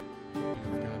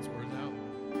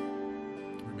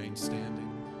remain standing.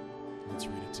 Let's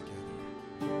read it together.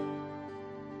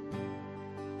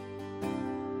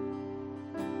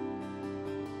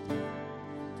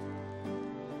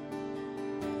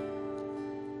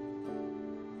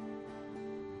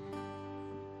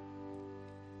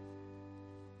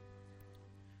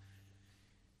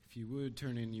 If you would,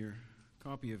 turn in your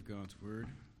copy of God's Word,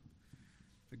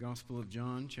 the Gospel of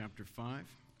John, chapter 5.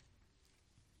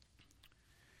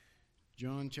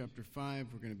 John chapter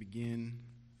 5, we're going to begin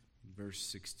in verse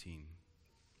 16.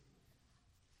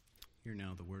 Hear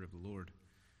now the word of the Lord.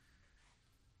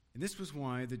 And this was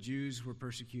why the Jews were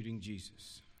persecuting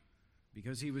Jesus,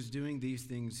 because he was doing these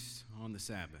things on the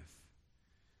Sabbath.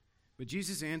 But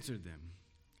Jesus answered them,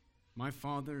 "My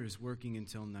Father is working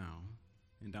until now,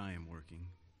 and I am working."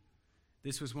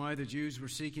 This was why the Jews were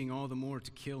seeking all the more to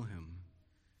kill him,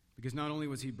 because not only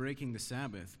was he breaking the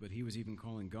Sabbath, but he was even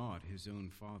calling God his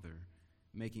own Father,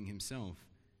 making himself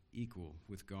equal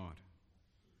with God.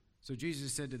 So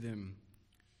Jesus said to them,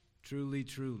 "Truly,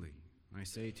 truly, I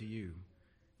say to you,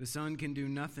 the Son can do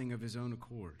nothing of his own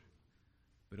accord,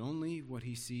 but only what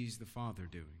he sees the Father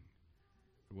doing.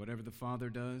 For whatever the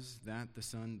Father does, that the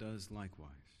Son does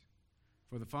likewise.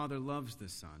 For the Father loves the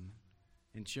Son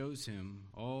and shows him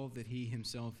all that he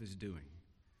himself is doing.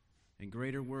 And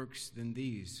greater works than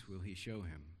these will he show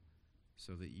him,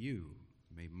 so that you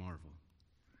may marvel."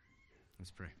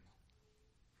 Let's pray.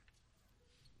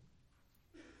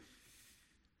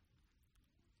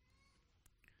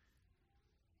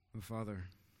 Oh, Father,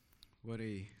 what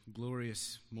a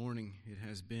glorious morning it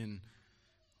has been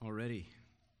already,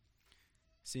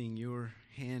 seeing your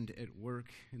hand at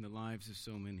work in the lives of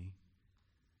so many.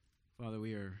 Father,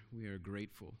 we are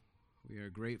grateful. We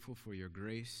are grateful for your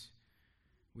grace.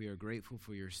 We are grateful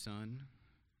for your Son.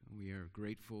 We are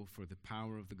grateful for the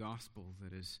power of the gospel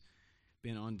that has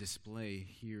been on display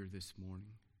here this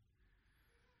morning.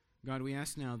 God, we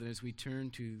ask now that as we turn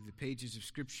to the pages of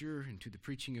Scripture and to the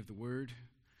preaching of the Word,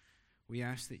 we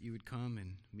ask that you would come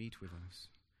and meet with us.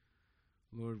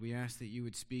 Lord, we ask that you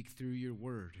would speak through your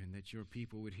Word and that your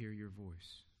people would hear your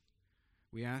voice.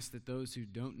 We ask that those who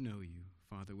don't know you,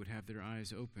 Father, would have their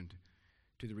eyes opened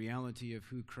to the reality of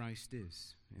who Christ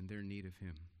is and their need of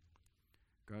him.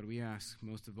 God, we ask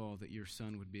most of all that your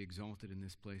Son would be exalted in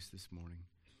this place this morning,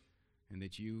 and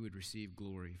that you would receive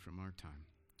glory from our time.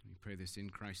 We pray this in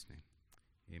Christ's name.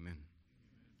 Amen.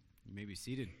 You may be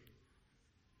seated.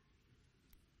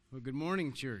 Well, good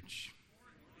morning, church.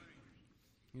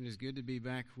 It is good to be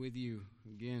back with you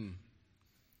again.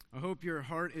 I hope your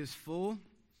heart is full.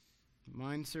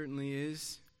 Mine certainly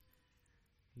is.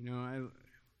 You know,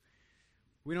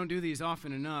 we don't do these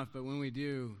often enough, but when we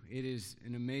do, it is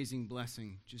an amazing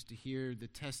blessing just to hear the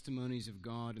testimonies of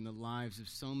God in the lives of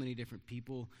so many different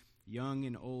people, young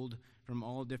and old, from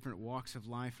all different walks of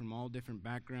life, from all different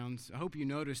backgrounds. I hope you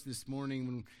noticed this morning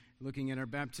when looking at our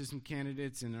baptism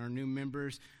candidates and our new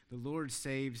members, the Lord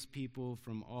saves people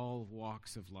from all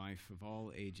walks of life, of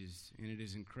all ages, and it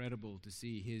is incredible to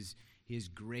see His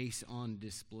grace on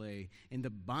display. And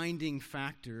the binding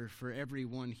factor for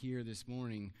everyone here this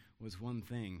morning was one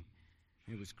thing.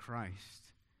 It was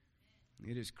Christ.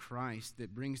 It is Christ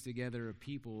that brings together a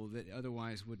people that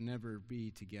otherwise would never be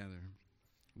together.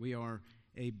 We are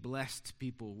a blessed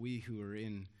people, we who are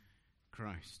in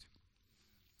Christ.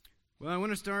 Well, I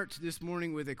want to start this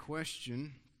morning with a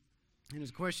question, and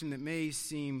it's a question that may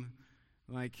seem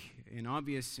like an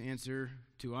obvious answer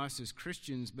to us as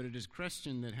Christians, but it is a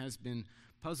question that has been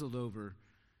puzzled over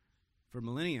for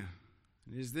millennia.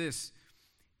 It is this: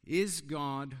 is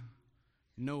God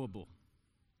knowable?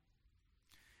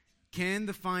 Can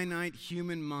the finite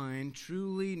human mind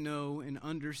truly know and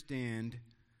understand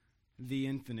the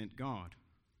infinite God?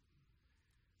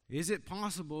 Is it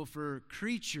possible for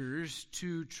creatures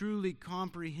to truly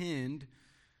comprehend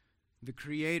the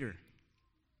Creator?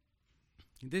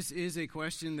 This is a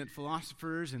question that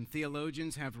philosophers and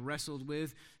theologians have wrestled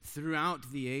with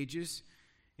throughout the ages,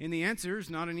 and the answer is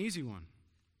not an easy one.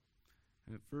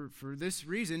 For this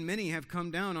reason, many have come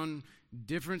down on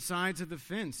different sides of the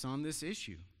fence on this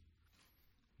issue.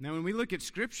 Now, when we look at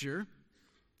Scripture,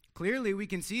 clearly we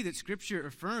can see that Scripture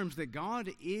affirms that God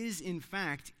is, in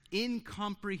fact,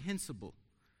 incomprehensible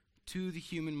to the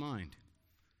human mind.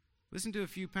 Listen to a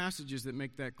few passages that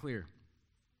make that clear.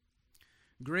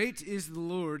 "Great is the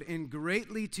Lord, and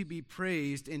greatly to be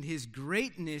praised, and his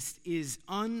greatness is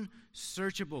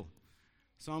unsearchable."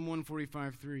 Psalm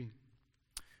 145:3.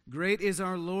 "Great is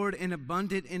our Lord, and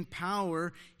abundant in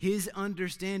power. His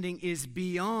understanding is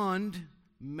beyond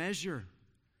measure."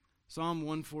 Psalm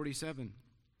 147.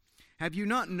 Have you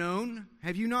not known?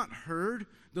 Have you not heard?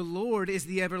 The Lord is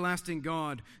the everlasting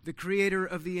God, the creator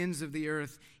of the ends of the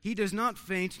earth. He does not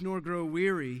faint nor grow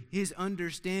weary. His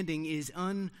understanding is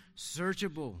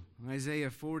unsearchable.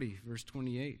 Isaiah 40, verse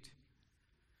 28.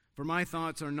 For my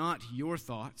thoughts are not your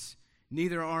thoughts,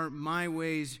 neither are my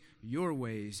ways your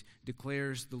ways,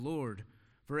 declares the Lord.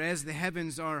 For as the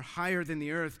heavens are higher than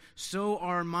the earth, so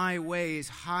are my ways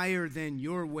higher than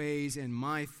your ways, and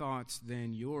my thoughts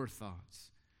than your thoughts.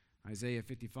 Isaiah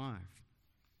 55.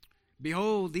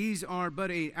 Behold, these are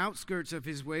but outskirts of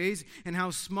his ways, and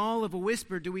how small of a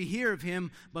whisper do we hear of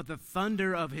him, but the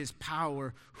thunder of his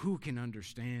power, who can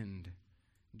understand?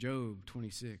 Job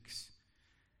 26.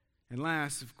 And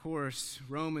last, of course,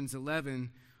 Romans 11.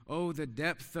 Oh, the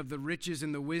depth of the riches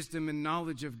and the wisdom and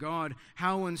knowledge of God.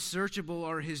 How unsearchable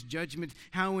are his judgments,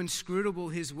 how inscrutable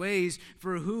his ways.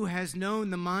 For who has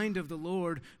known the mind of the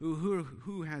Lord?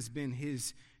 Who has been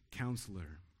his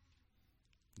counselor?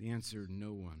 The answer,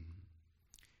 no one.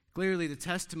 Clearly, the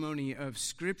testimony of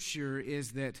Scripture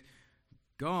is that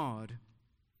God,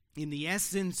 in the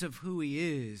essence of who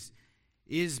he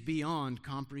is beyond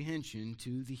comprehension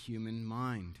to the human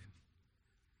mind.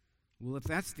 Well, if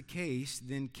that's the case,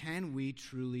 then can we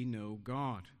truly know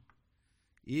God?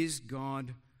 Is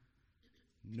God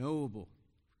knowable?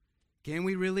 Can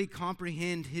we really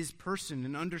comprehend his person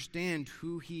and understand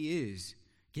who he is?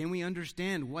 Can we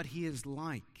understand what he is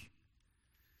like?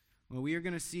 Well, we are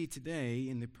going to see today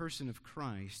in the person of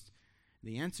Christ,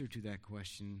 the answer to that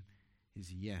question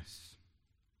is yes.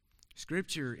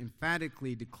 Scripture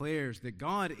emphatically declares that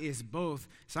God is both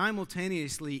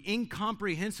simultaneously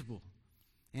incomprehensible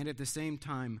and at the same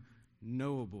time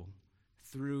knowable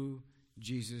through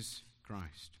Jesus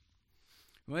Christ.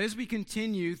 Well, as we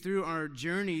continue through our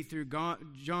journey through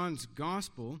John's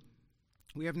Gospel,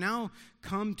 we have now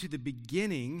come to the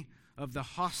beginning of the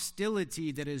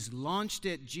hostility that is launched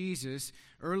at Jesus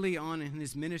early on in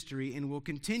his ministry and will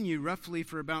continue roughly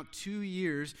for about 2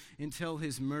 years until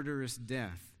his murderous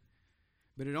death.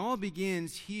 But it all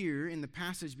begins here in the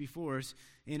passage before us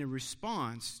in a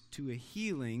response to a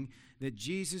healing that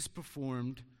Jesus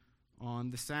performed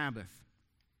on the Sabbath.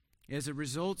 As a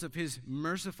result of his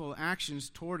merciful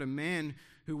actions toward a man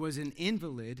who was an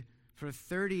invalid for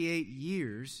 38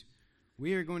 years,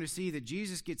 we are going to see that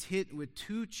Jesus gets hit with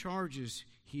 2 charges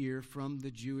here from the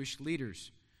Jewish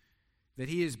leaders. That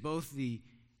he is both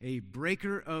a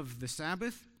breaker of the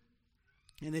Sabbath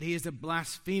and that he is a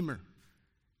blasphemer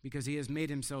because he has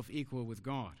made himself equal with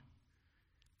God.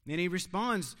 And he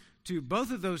responds to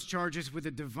both of those charges with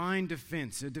a divine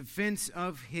defense, a defense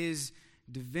of his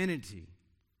divinity.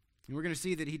 And we're going to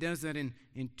see that he does that in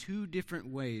 2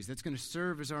 different ways. That's going to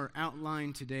serve as our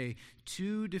outline today.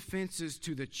 2 defenses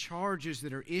to the charges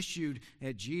that are issued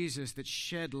at Jesus that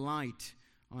shed light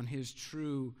on his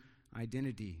true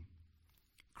identity.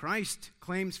 Christ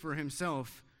claims for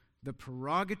himself the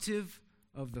prerogative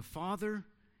of the Father,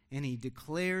 and he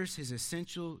declares his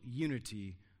essential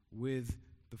unity with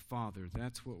the Father.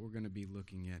 That's what we're going to be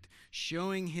looking at.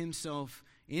 Showing himself,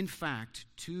 in fact,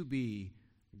 to be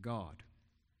God.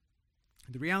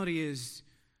 The reality is,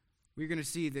 we're going to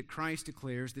see that Christ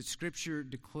declares, that Scripture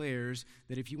declares,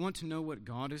 that if you want to know what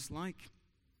God is like,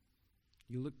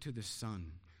 you look to the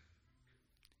Son.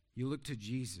 You look to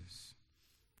Jesus.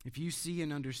 If you see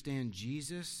and understand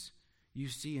Jesus, you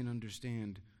see and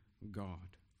understand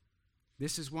God.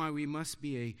 This is why we must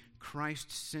be a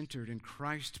Christ-centered and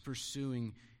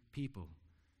Christ-pursuing people.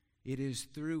 It is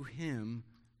through him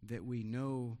that we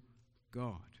know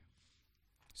God.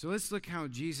 So let's look how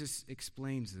Jesus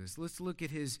explains this. Let's look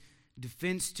at his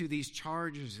defense to these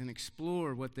charges and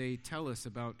explore what they tell us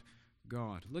about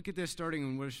God. Look at this starting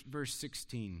in verse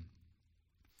 16.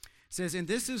 It says, "And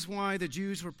this is why the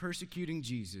Jews were persecuting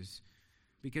Jesus,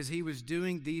 because he was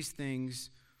doing these things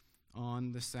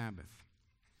on the Sabbath."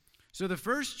 So the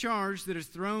first charge that is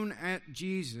thrown at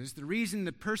Jesus, the reason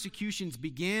the persecutions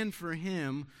began for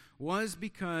him was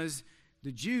because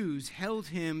the Jews held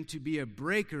him to be a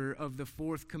breaker of the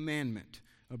 4th commandment,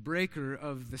 a breaker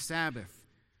of the Sabbath,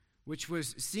 which was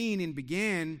seen and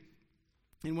began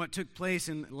in what took place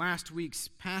in last week's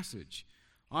passage.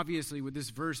 Obviously, with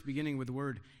this verse beginning with the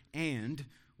word "and,"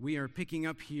 we are picking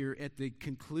up here at the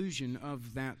conclusion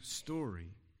of that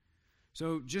story.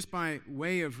 So just by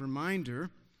way of reminder,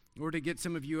 or to get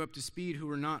some of you up to speed who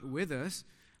were not with us,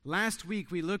 last week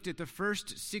we looked at the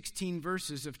first 16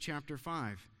 verses of chapter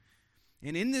 5.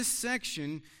 And in this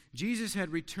section, Jesus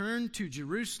had returned to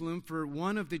Jerusalem for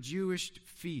one of the Jewish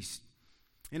feasts.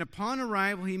 And upon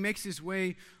arrival, he makes his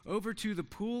way over to the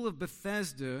pool of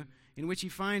Bethesda, in which he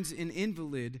finds an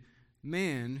invalid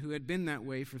man who had been that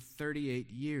way for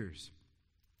 38 years.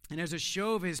 And as a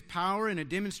show of his power and a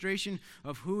demonstration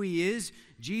of who he is,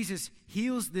 Jesus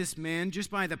heals this man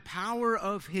just by the power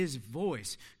of his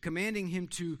voice, commanding him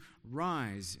to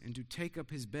rise and to take up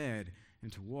his bed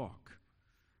and to walk.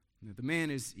 Now, the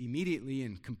man is immediately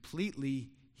and completely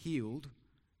healed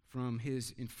from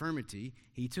his infirmity.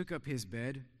 He took up his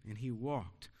bed and he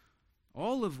walked,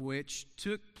 all of which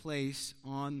took place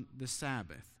on the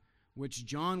Sabbath, which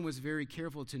John was very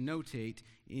careful to notate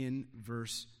in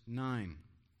verse 9.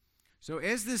 So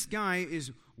as this guy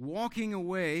is walking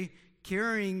away,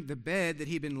 carrying the bed that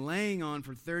he'd been laying on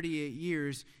for 38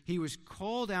 years, he was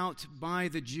called out by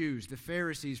the Jews, the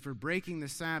Pharisees, for breaking the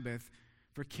Sabbath,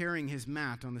 for carrying his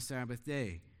mat on the Sabbath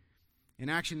day, an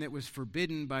action that was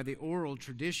forbidden by the oral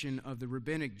tradition of the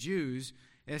rabbinic Jews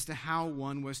as to how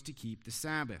one was to keep the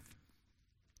Sabbath.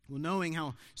 Well, knowing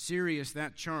how serious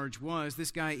that charge was,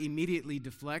 this guy immediately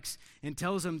deflects and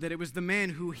tells him that it was the man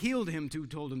who healed him who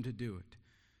told him to do it,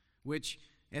 which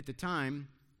at the time,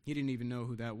 he didn't even know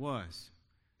who that was.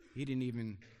 He didn't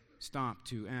even stop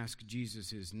to ask Jesus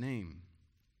his name.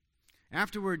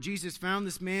 Afterward, Jesus found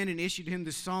this man and issued him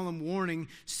the solemn warning,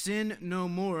 "Sin no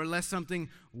more, lest something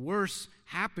worse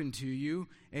happen to you,"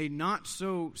 a not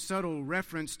so subtle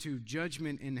reference to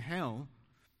judgment in hell.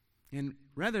 And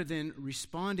rather than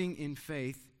responding in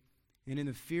faith and in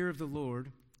the fear of the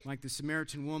Lord, like the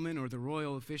Samaritan woman or the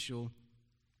royal official,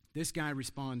 this guy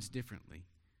responds differently.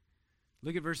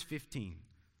 Look at verse 15.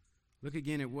 Look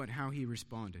again at how he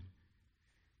responded.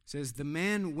 It says, "The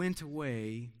man went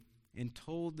away and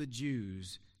told the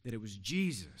Jews that it was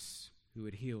Jesus who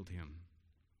had healed him."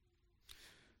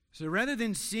 So rather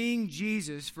than seeing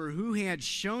Jesus for who he had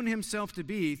shown himself to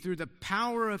be through the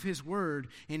power of his word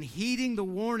and heeding the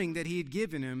warning that he had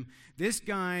given him, this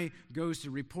guy goes to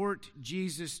report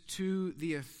Jesus to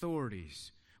the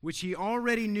authorities, which he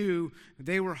already knew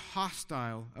they were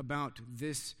hostile about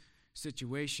this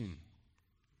situation.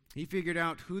 He figured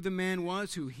out who the man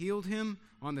was who healed him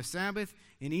on the Sabbath,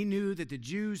 and he knew that the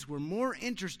Jews were more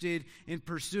interested in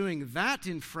pursuing that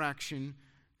infraction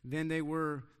than they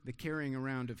were the carrying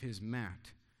around of his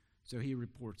mat. So he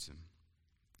reports him.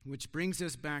 Which brings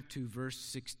us back to verse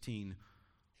 16.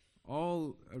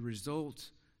 All a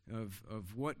result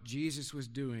of what Jesus was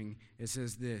doing. It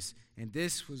says this, "And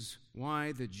this was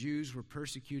why the Jews were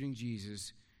persecuting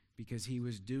Jesus, because he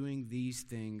was doing these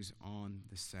things on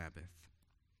the Sabbath."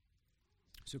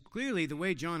 So clearly, the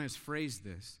way John has phrased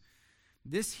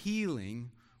this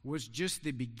healing was just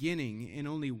the beginning and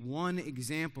only one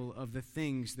example of the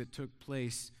things that took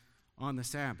place on the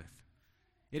Sabbath.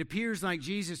 It appears like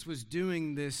Jesus was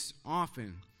doing this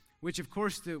often, which of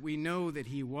course that we know that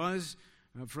he was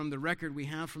from the record we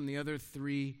have from the other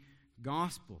three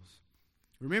Gospels.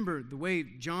 Remember, the way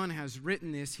John has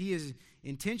written this, he is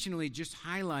intentionally just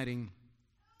highlighting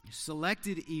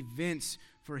selected events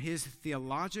for his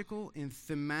theological and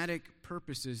thematic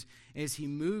purposes as he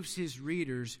moves his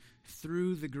readers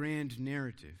through the grand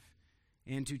narrative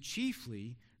and to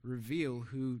chiefly reveal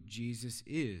who Jesus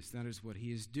is. That is what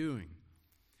he is doing.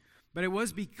 But it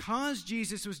was because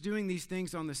Jesus was doing these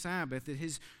things on the Sabbath that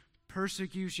his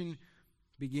persecution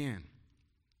began.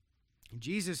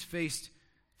 Jesus faced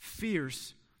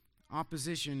fierce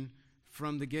opposition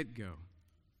from the get-go.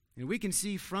 And we can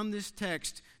see from this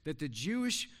text that the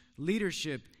Jewish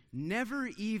leadership never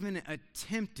even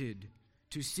attempted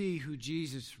to see who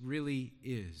Jesus really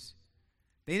is.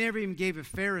 They never even gave a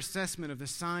fair assessment of the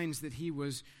signs that he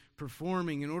was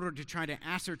performing in order to try to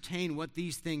ascertain what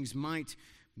these things might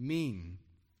mean.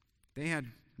 They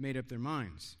had made up their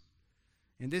minds.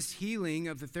 And this healing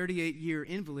of the 38-year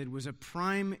invalid was a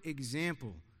prime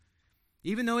example.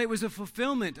 Even though it was a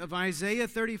fulfillment of Isaiah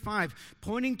 35,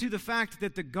 pointing to the fact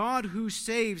that the God who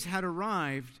saves had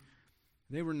arrived,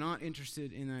 they were not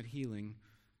interested in that healing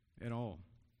at all.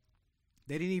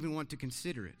 They didn't even want to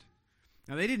consider it.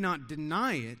 Now, they did not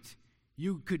deny it.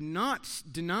 You could not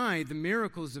deny the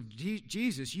miracles of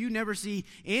Jesus. You never see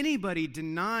anybody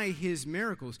deny his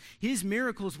miracles. His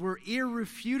miracles were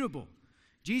irrefutable.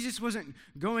 Jesus wasn't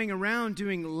going around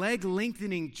doing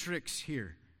leg-lengthening tricks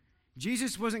here.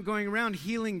 Jesus wasn't going around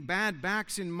healing bad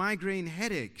backs and migraine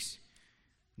headaches.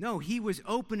 No, he was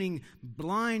opening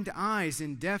blind eyes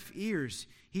and deaf ears.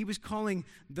 He was calling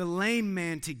the lame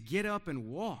man to get up and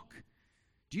walk.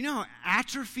 Do you know how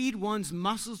atrophied one's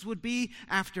muscles would be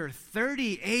after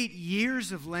 38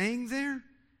 years of laying there?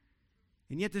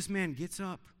 And yet this man gets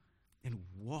up and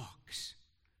walks.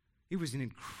 It was an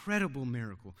incredible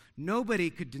miracle. Nobody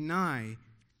could deny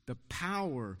the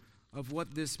power of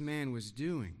what this man was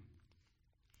doing.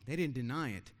 They didn't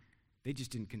deny it. They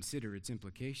just didn't consider its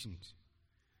implications.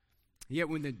 Yet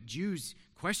when the Jews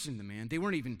questioned the man, they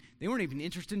weren't even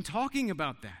interested in talking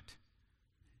about that.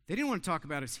 They didn't want to talk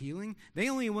about his healing. They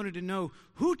only wanted to know,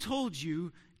 who told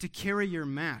you to carry your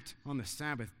mat on the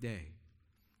Sabbath day?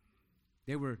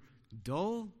 They were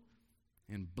dull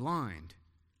and blind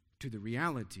to the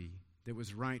reality that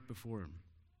was right before them.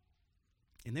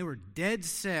 And they were dead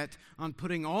set on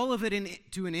putting all of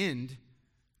it to an end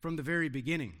from the very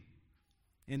beginning.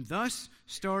 And thus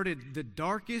started the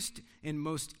darkest and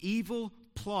most evil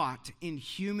plot in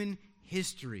human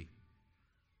history,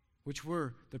 which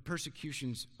were the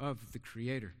persecutions of the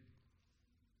Creator.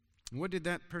 And what did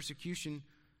that persecution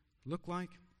look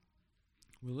like?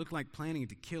 Well, it looked like planning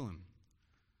to kill him.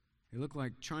 It looked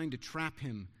like trying to trap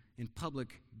him in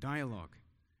public dialogue.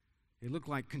 It looked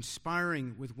like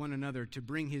conspiring with one another to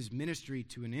bring his ministry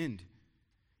to an end.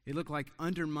 It looked like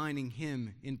undermining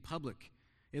him in public.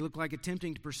 It looked like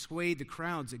attempting to persuade the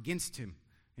crowds against him,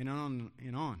 and on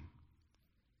and on.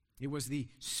 It was the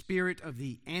spirit of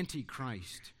the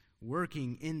Antichrist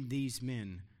working in these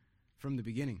men from the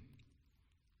beginning.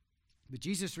 But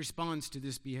Jesus responds to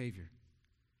this behavior.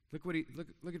 Look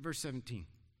at verse 17. It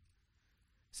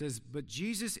says, "But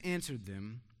Jesus answered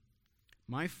them,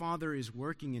 'My Father is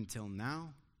working until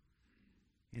now,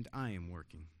 and I am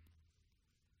working.'"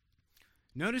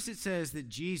 Notice it says that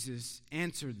Jesus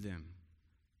answered them,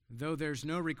 though there's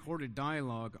no recorded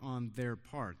dialogue on their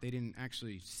part. They didn't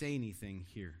actually say anything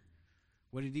here.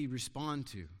 What did he respond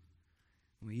to?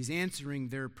 Well, he's answering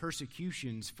their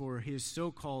persecutions for his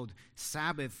so-called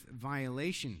Sabbath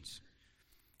violations.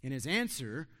 And his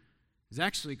answer is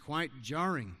actually quite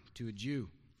jarring to a Jew.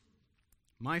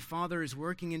 "My Father is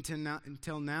working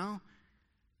until now,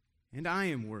 and I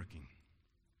am working."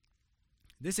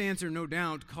 This answer, no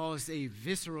doubt, caused a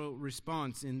visceral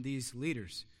response in these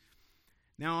leaders.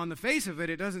 Now, on the face of it,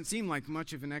 it doesn't seem like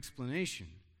much of an explanation.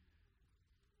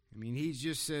 I mean, he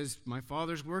just says, "My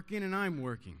Father's working and I'm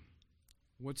working."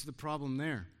 What's the problem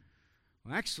there?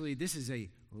 Well, actually, this is a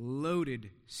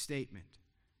loaded statement,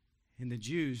 and the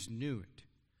Jews knew it.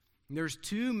 And there's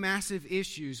two massive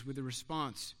issues with the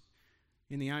response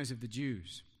in the eyes of the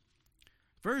Jews.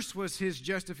 First was his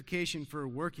justification for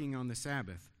working on the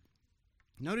Sabbath.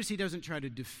 Notice he doesn't try to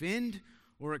defend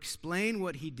or explain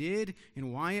what he did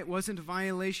and why it wasn't a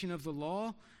violation of the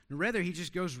law. Rather, he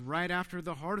just goes right after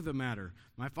the heart of the matter.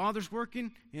 "My Father's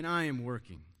working and I am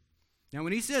working." Now,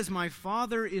 when he says, "My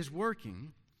Father is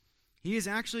working," he is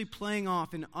actually playing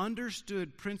off an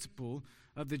understood principle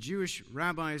of the Jewish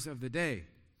rabbis of the day.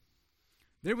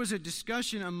 There was a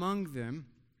discussion among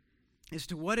them as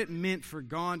to what it meant for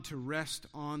God to rest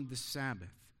on the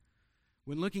Sabbath.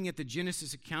 When looking at the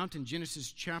Genesis account in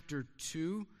Genesis chapter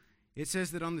 2, it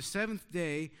says that on the seventh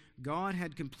day, God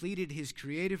had completed his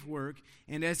creative work,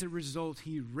 and as a result,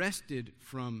 he rested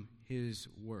from his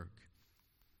work.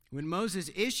 When Moses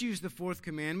issues the fourth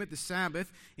commandment, the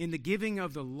Sabbath, in the giving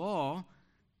of the law,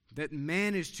 that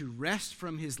man is to rest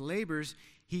from his labors,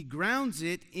 he grounds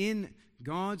it in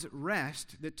God's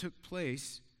rest that took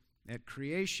place at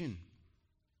creation.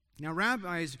 Now,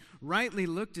 rabbis rightly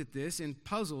looked at this and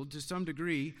puzzled to some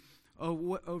degree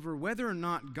over whether or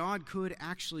not God could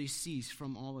actually cease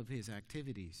from all of his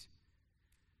activities.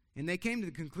 And they came to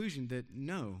the conclusion that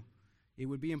no, it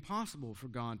would be impossible for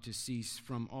God to cease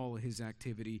from all his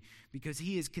activity because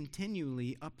he is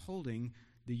continually upholding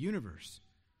the universe.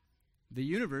 The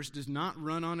universe does not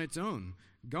run on its own.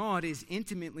 God is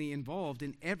intimately involved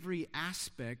in every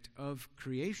aspect of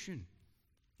creation.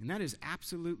 And that is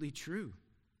absolutely true.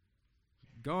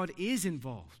 God is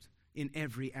involved in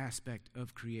every aspect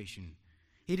of creation.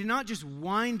 He did not just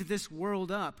wind this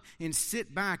world up and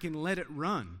sit back and let it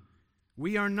run.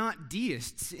 We are not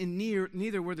deists, and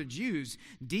neither were the Jews.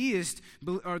 Deists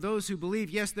are those who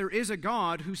believe, yes, there is a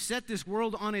God who set this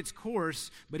world on its course,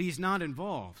 but he's not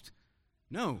involved.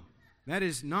 No, that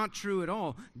is not true at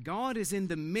all. God is in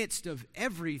the midst of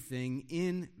everything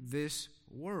in this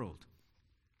world.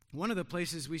 One of the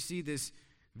places we see this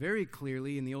very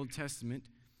clearly in the Old Testament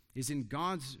is in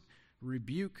God's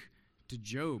rebuke to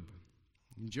Job.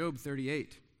 In Job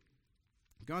 38,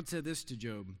 God said this to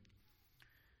Job: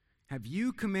 "Have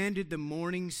you commanded the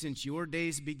morning since your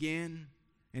days began,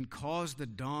 and caused the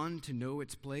dawn to know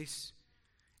its place?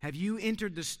 Have you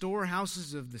entered the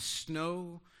storehouses of the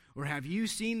snow, or have you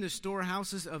seen the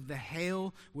storehouses of the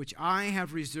hail, which I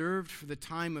have reserved for the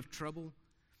time of trouble?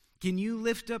 Can you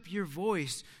lift up your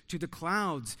voice to the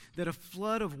clouds, that a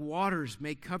flood of waters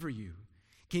may cover you?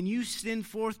 Can you send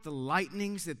forth the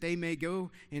lightnings, that they may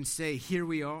go and say, 'Here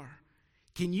we are'?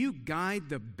 Can you guide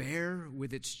the bear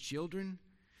with its children?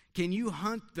 Can you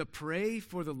hunt the prey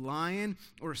for the lion,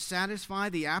 or satisfy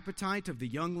the appetite of the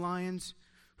young lions?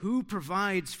 Who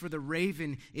provides for the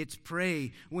raven its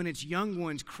prey when its young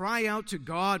ones cry out to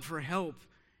God for help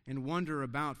and wander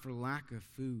about for lack of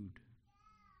food?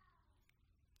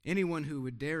 Anyone who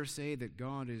would dare say that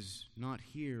God is not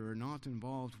here or not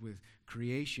involved with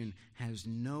creation has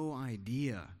no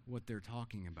idea what they're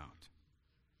talking about.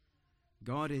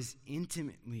 God is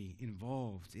intimately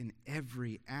involved in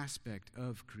every aspect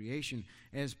of creation.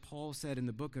 As Paul said in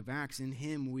the book of Acts, in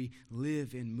him we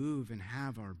live and move and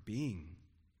have our being.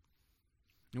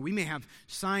 Now, we may have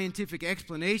scientific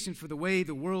explanations for the way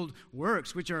the world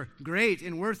works, which are great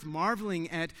and worth marveling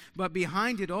at, but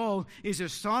behind it all is a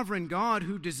sovereign God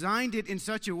who designed it in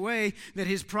such a way that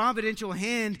his providential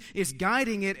hand is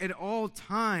guiding it at all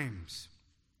times.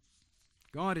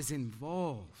 God is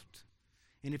involved.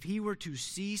 And if he were to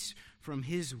cease from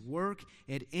his work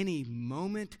at any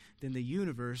moment, then the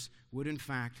universe would in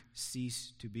fact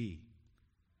cease to be.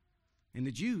 And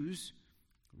the Jews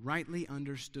rightly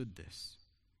understood this.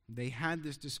 They had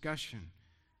this discussion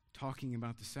talking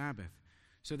about the Sabbath.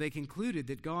 So they concluded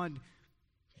that God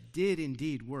did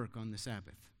indeed work on the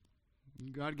Sabbath.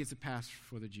 God gets a pass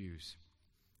for the Jews.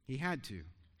 He had to.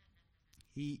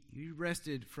 He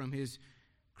rested from his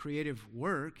creative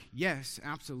work. Yes,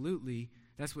 absolutely.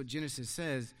 That's what Genesis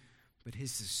says. But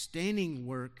his sustaining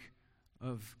work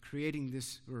of creating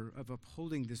this, or of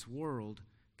upholding this world,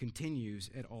 continues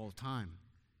at all time.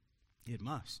 It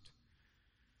must.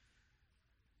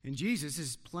 And Jesus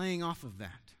is playing off of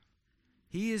that.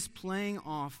 He is playing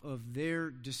off of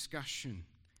their discussion,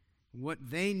 what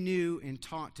they knew and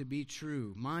taught to be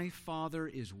true. My Father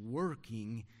is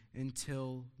working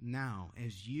until now,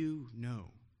 as you know.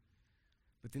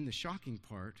 But then the shocking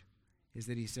part is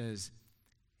that he says,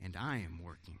 and I am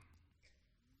working.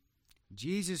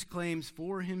 Jesus claims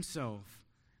for himself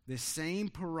the same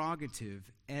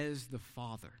prerogative as the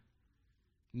Father,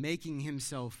 making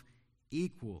himself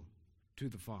equal to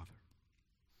the Father.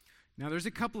 Now, there's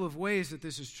a couple of ways that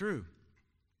this is true.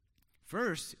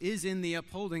 First is in the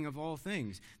upholding of all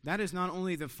things. That is not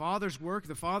only the Father's work,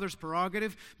 the Father's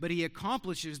prerogative, but he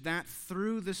accomplishes that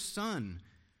through the Son.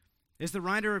 As the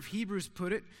writer of Hebrews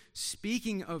put it,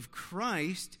 speaking of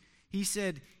Christ, he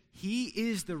said, he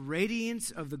is the radiance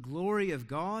of the glory of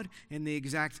God and the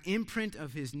exact imprint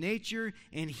of his nature,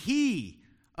 and he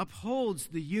upholds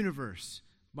the universe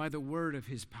by the word of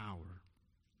his power.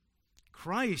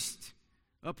 Christ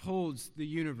upholds the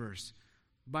universe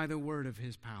by the word of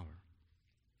his power.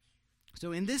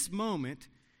 So in this moment,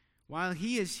 while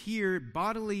he is here,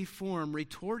 bodily form,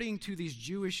 retorting to these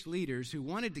Jewish leaders who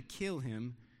wanted to kill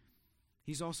him,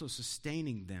 he's also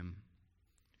sustaining them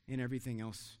and everything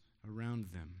else around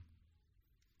them.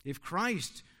 If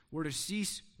Christ were to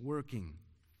cease working,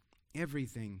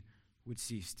 everything would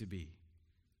cease to be.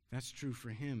 That's true for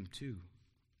him too.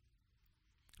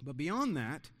 But beyond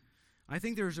that, I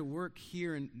think there's a work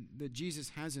here that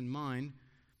Jesus has in mind,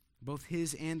 both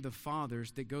his and the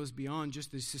Father's, that goes beyond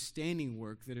just the sustaining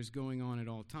work that is going on at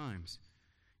all times.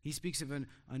 He speaks of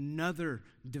another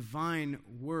divine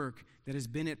work that has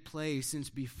been at play since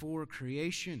before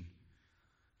creation,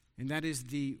 and that is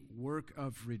the work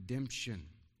of redemption.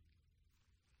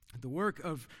 The work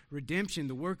of redemption,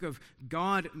 the work of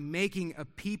God making a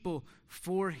people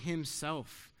for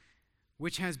himself,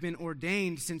 which has been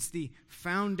ordained since the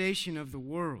foundation of the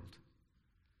world.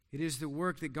 It is the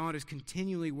work that God is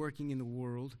continually working in the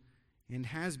world and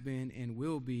has been and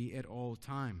will be at all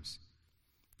times.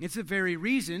 It's the very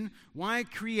reason why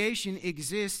creation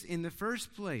exists in the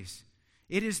first place.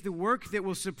 It is the work that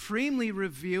will supremely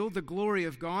reveal the glory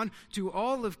of God to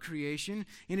all of creation,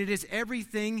 and it is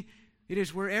everything. It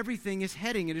is where everything is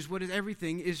heading. It is what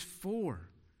everything is for.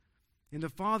 And the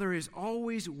Father is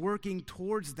always working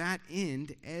towards that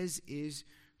end, as is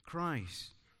Christ.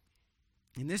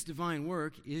 And this divine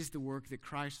work is the work that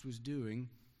Christ was doing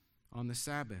on the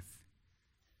Sabbath.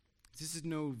 This is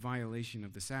no violation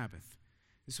of the Sabbath.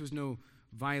 This was no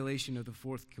violation of the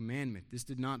fourth commandment. This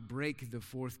did not break the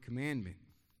fourth commandment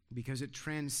because it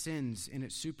transcends and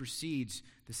it supersedes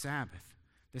the Sabbath.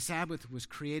 The Sabbath was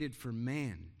created for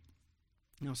man.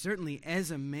 Now, certainly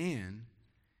as a man,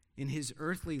 in his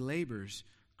earthly labors,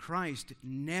 Christ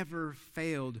never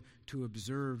failed to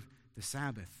observe the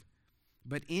Sabbath.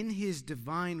 But in his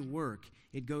divine work,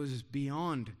 it goes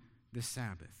beyond the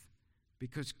Sabbath,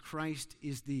 because Christ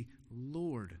is the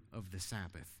Lord of the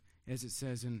Sabbath, as it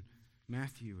says in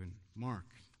Matthew and Mark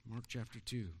chapter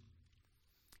 2.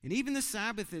 And even the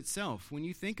Sabbath itself, when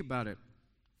you think about it,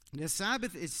 the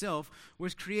Sabbath itself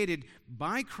was created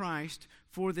by Christ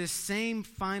for this same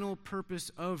final purpose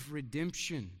of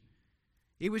redemption.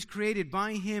 It was created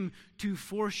by him to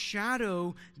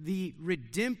foreshadow the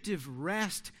redemptive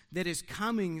rest that is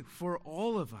coming for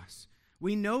all of us.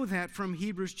 We know that from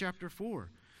Hebrews chapter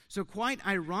 4. So quite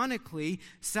ironically,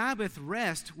 Sabbath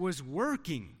rest was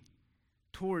working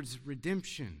towards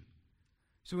redemption.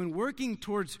 So in working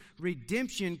towards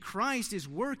redemption, Christ is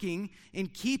working in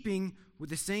keeping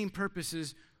with the same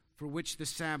purposes for which the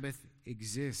Sabbath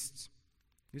exists.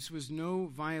 This was no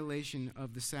violation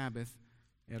of the Sabbath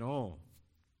at all.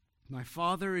 My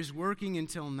Father is working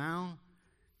until now,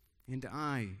 and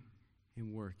I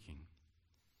am working.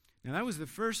 Now, that was the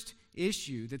first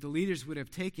issue that the leaders would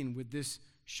have taken with this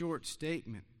short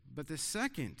statement. But the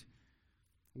second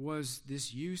was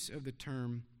this use of the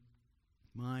term,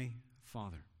 my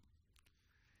Father.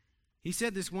 He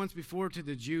said this once before to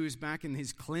the Jews back in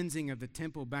his cleansing of the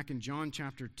temple, back in John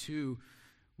chapter 2,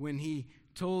 when he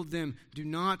told them, "Do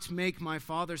not make my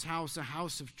Father's house a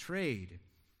house of trade."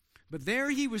 But there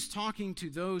he was talking to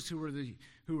those who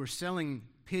were selling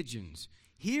pigeons.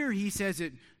 Here he says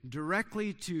it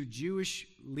directly to Jewish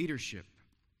leadership.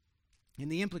 And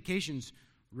the implications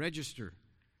register.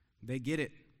 They get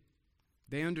it.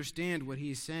 They understand what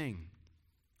he is saying.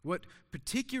 What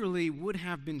particularly would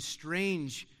have been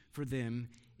strange for them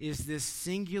is this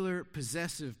singular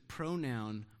possessive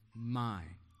pronoun, my.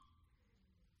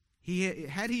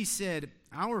 Had he said,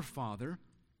 our Father,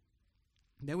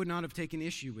 they would not have taken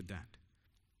issue with that.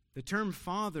 The term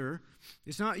Father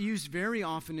is not used very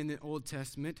often in the Old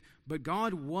Testament, but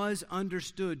God was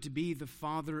understood to be the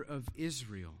Father of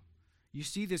Israel. You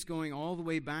see this going all the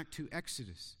way back to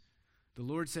Exodus. The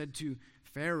Lord said to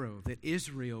Pharaoh that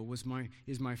Israel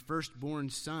is my firstborn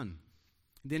son.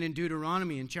 Then in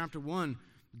Deuteronomy in chapter 1,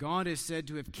 God is said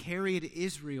to have carried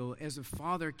Israel as a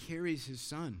father carries his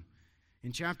son.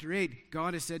 In chapter 8,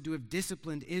 God is said to have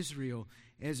disciplined Israel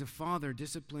as a father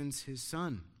disciplines his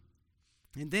son.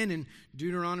 And then in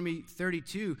Deuteronomy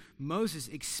 32, Moses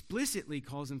explicitly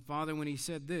calls him Father when he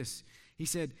said this. He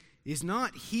said, "Is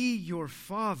not he your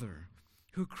Father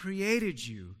who created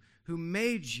you, who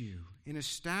made you, and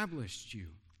established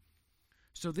you?"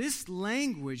 So this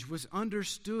language was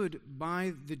understood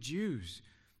by the Jews.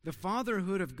 The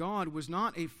fatherhood of God was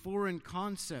not a foreign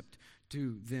concept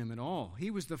to them at all.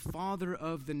 He was the father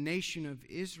of the nation of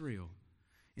Israel.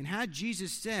 And had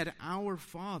Jesus said, our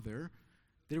Father,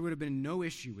 there would have been no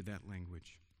issue with that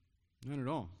language. None at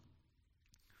all.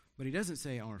 But he doesn't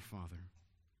say our Father.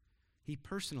 He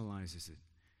personalizes it.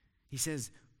 He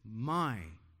says, my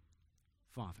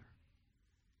Father.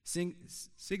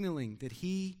 Signaling that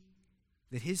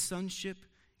his sonship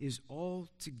is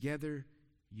altogether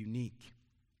unique.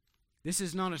 This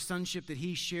is not a sonship that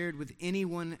he shared with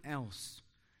anyone else.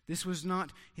 This was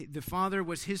not, the Father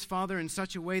was his Father in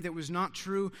such a way that was not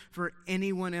true for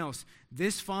anyone else.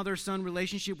 This father-son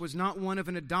relationship was not one of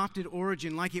an adopted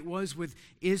origin like it was with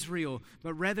Israel,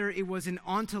 but rather it was an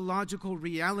ontological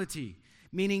reality,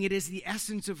 meaning it is the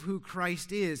essence of who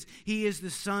Christ is. He is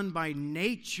the Son by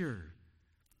nature.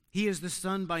 He is the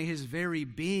Son by his very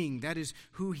being. That is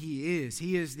who he is.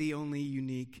 He is the only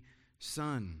unique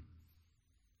Son.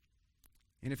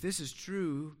 And if this is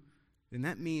true, then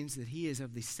that means that he is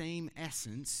of the same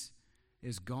essence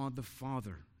as God the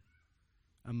Father.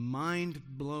 A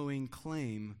mind-blowing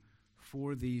claim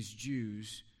for these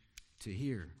Jews to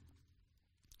hear.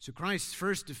 So Christ's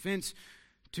first defense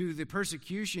to the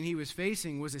persecution he was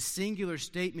facing was a singular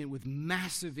statement with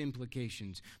massive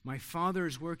implications. My Father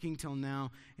is working till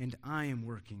now, and I am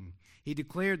working. He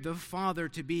declared the Father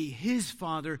to be his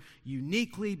Father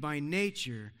uniquely by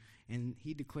nature, and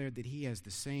he declared that he has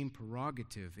the same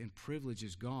prerogative and privilege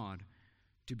as God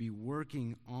to be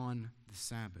working on the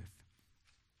Sabbath.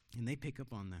 And they pick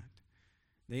up on that.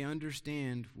 They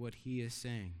understand what he is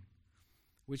saying,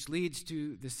 which leads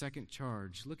to the second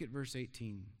charge. Look at verse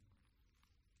 18.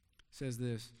 It says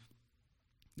this,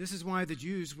 "This is why the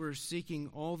Jews were seeking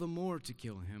all the more to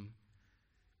kill him,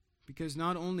 because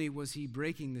not only was he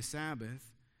breaking the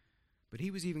Sabbath, but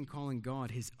he was even calling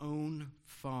God his own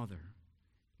Father,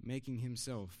 making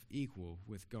himself equal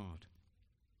with God."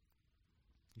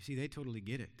 You see, they totally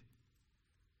get it.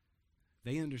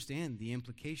 They understand the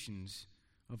implications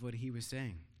of what he was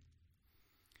saying.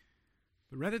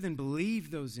 But rather than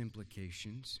believe those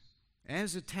implications,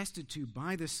 as attested to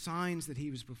by the signs that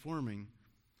he was performing,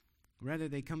 rather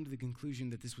they come to the conclusion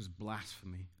that this was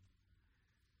blasphemy.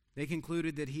 They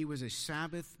concluded that he was a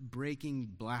Sabbath-breaking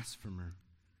blasphemer.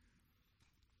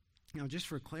 Now, just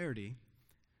for clarity,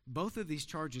 both of these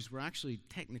charges were actually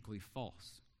technically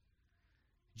false.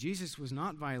 Jesus was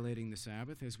not violating the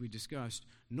Sabbath, as we discussed,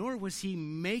 nor was he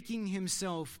making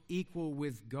himself equal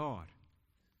with God.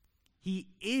 He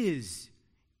is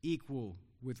equal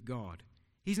with God.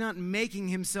 He's not making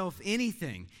himself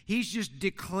anything. He's just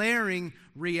declaring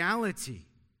reality.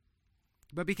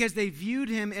 But because they viewed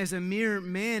him as a mere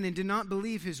man and did not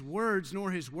believe his words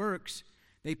nor his works,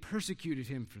 they persecuted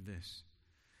him for this.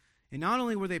 And not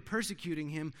only were they persecuting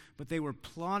him, but they were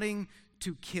plotting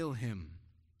to kill him.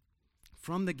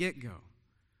 From the get-go,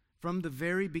 from the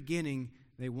very beginning,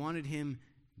 they wanted him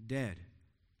dead.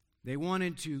 They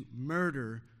wanted to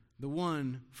murder the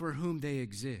one for whom they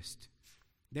exist.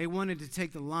 They wanted to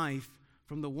take the life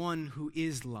from the one who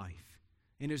is life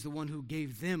and is the one who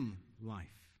gave them life.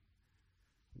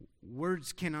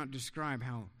 Words cannot describe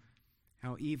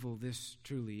how evil this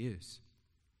truly is.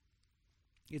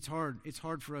 It's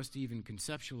hard for us to even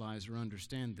conceptualize or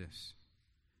understand this.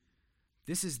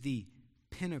 This is the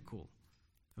pinnacle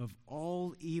of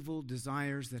all evil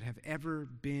desires that have ever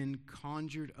been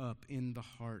conjured up in the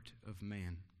heart of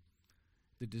man.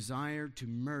 The desire to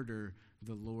murder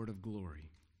the Lord of glory.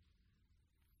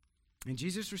 And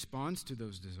Jesus responds to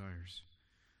those desires,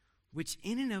 which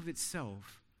in and of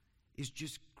itself is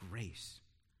just grace.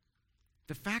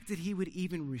 The fact that he would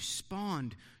even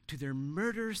respond to their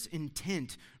murderous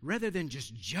intent rather than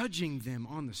just judging them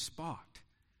on the spot.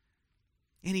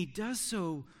 And he does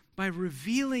so by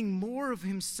revealing more of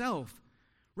himself.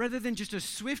 Rather than just a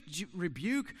swift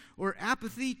rebuke or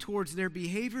apathy towards their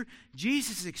behavior,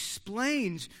 Jesus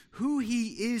explains who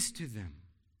he is to them.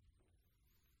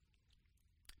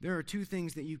 There are two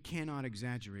things that you cannot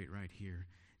exaggerate right here: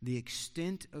 the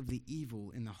extent of the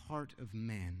evil in the heart of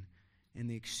man and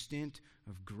the extent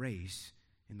of grace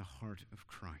in the heart of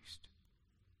Christ.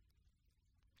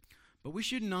 But we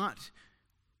should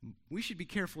be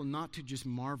careful not to just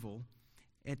marvel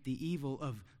at the evil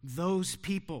of those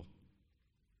people.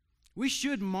 We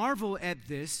should marvel at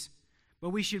this, but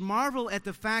we should marvel at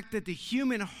the fact that the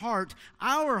human heart,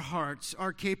 our hearts,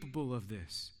 are capable of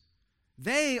this.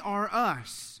 They are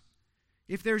us.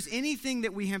 If there's anything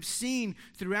that we have seen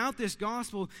throughout this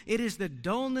gospel, it is the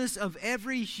dullness of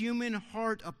every human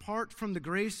heart apart from the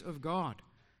grace of God.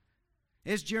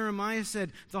 As Jeremiah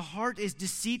said, the heart is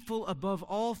deceitful above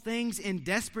all things and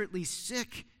desperately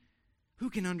sick. Who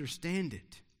can understand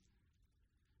it?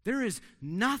 There is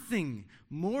nothing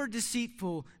more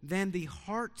deceitful than the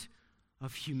heart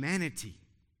of humanity,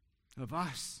 of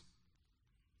us.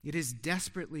 It is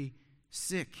desperately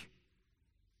sick.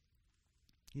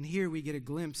 And here we get a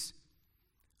glimpse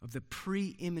of the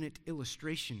preeminent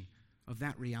illustration of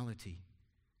that reality,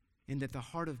 in that the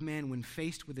heart of man, when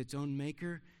faced with its own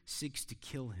maker, seeks to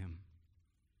kill him.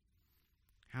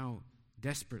 How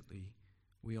desperately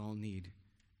we all need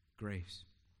grace.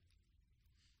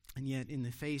 And yet, in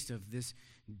the face of this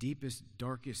deepest,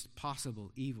 darkest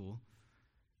possible evil,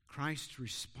 Christ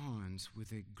responds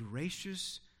with a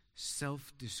gracious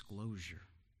self-disclosure,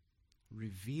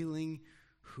 revealing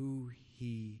who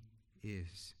he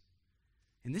is.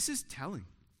 And this is telling.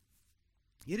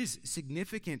 It is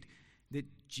significant that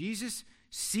Jesus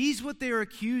sees what they are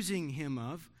accusing him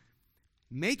of,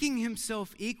 making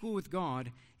himself equal with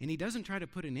God, and he doesn't try to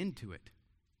put an end to it.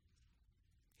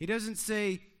 He doesn't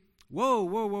say,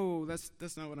 whoa,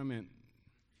 that's not what I meant.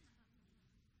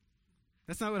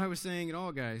 That's not what I was saying at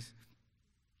all, guys.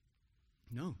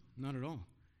 No, not at all.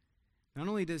 Not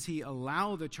only does he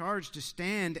allow the charge to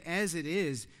stand as it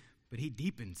is, but he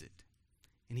deepens it,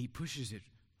 and he pushes it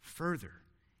further,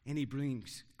 and he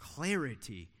brings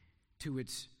clarity to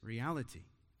its reality.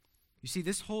 You see,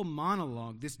 this whole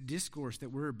monologue, this discourse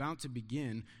that we're about to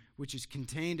begin, which is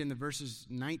contained in the verses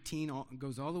 19,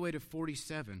 goes all the way to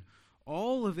 47,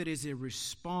 all of it is a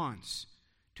response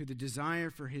to the desire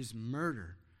for his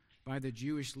murder by the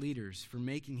Jewish leaders for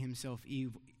making himself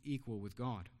equal with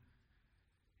God.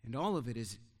 And all of it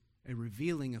is a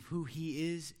revealing of who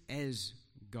he is as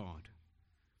God.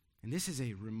 And this is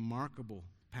a remarkable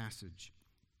passage.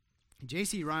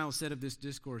 J.C. Ryle said of this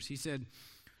discourse, he said,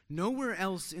 "Nowhere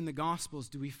else in the Gospels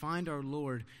do we find our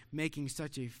Lord making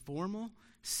such a formal,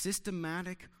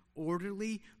 systematic,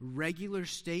 orderly, regular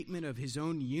statement of his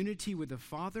own unity with the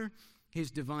Father, his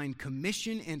divine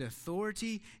commission and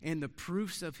authority, and the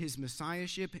proofs of his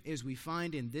messiahship as we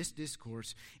find in this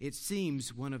discourse. It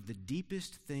seems one of the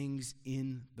deepest things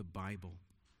in the Bible."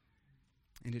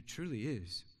 And it truly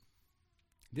is.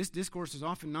 This discourse is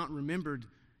often not remembered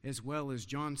as well as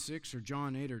John 6 or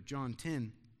John 8 or John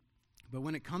 10. But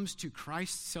when it comes to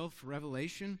Christ's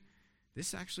self-revelation,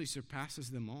 this actually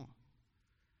surpasses them all.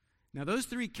 Now, those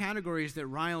three categories that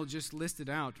Ryle just listed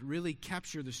out really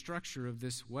capture the structure of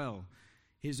this well.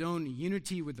 His own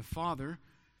unity with the Father,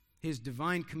 his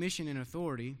divine commission and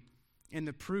authority, and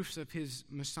the proofs of his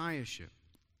messiahship.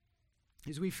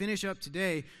 As we finish up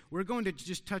today, we're going to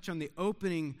just touch on the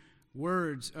opening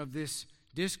words of this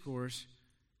discourse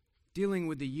dealing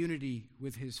with the unity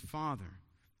with his Father.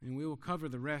 And we will cover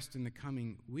the rest in the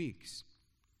coming weeks.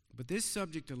 But this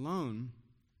subject alone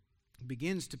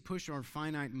begins to push our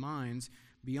finite minds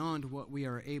beyond what we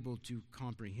are able to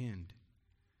comprehend.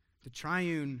 The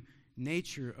triune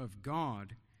nature of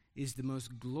God is the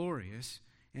most glorious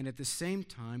and at the same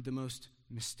time the most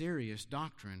mysterious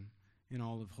doctrine in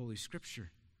all of Holy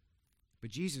Scripture. But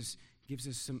Jesus gives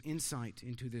us some insight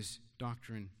into this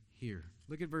doctrine here.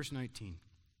 Look at verse 19.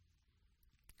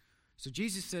 So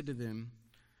Jesus said to them,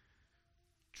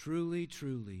 "Truly,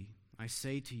 truly, I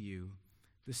say to you,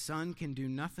 the Son can do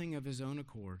nothing of his own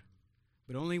accord,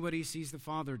 but only what he sees the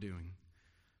Father doing.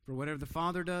 For whatever the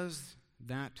Father does,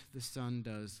 that the Son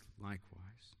does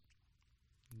likewise."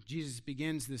 Jesus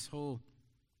begins this whole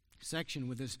section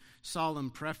with this solemn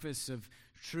preface of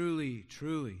truly,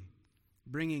 truly,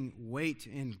 bringing weight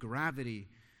and gravity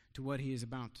to what he is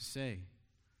about to say.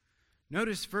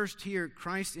 Notice first here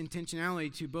Christ's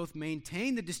intentionality to both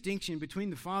maintain the distinction between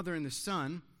the Father and the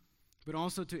Son, but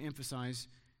also to emphasize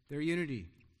their unity.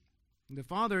 The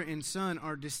Father and Son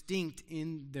are distinct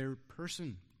in their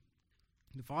person.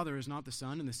 The Father is not the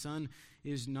Son, and the Son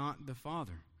is not the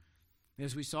Father.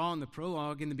 As we saw in the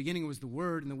prologue, in the beginning was the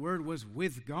Word, and the Word was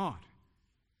with God.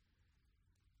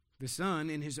 The Son,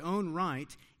 in his own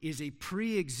right, is a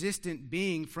pre-existent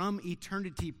being from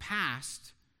eternity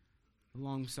past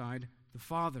alongside the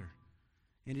Father.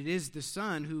 And it is the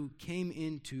Son who came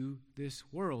into this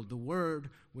world. The Word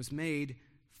was made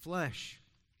flesh.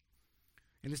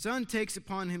 And the Son takes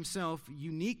upon himself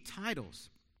unique titles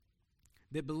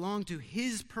that belong to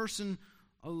his person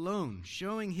alone,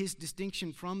 showing his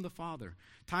distinction from the Father.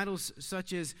 Titles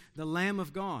such as the Lamb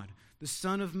of God, the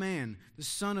Son of Man, the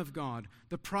Son of God,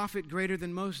 the Prophet greater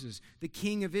than Moses, the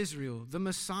King of Israel, the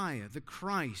Messiah, the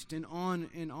Christ, and on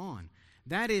and on.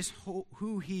 That is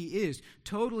who he is,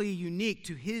 totally unique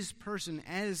to his person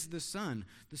as the Son.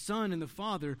 The Son and the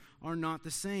Father are not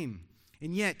the same.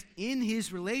 And yet, in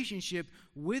his relationship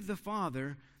with the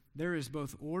Father, there is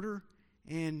both order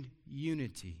and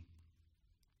unity.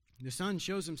 The Son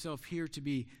shows himself here to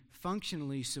be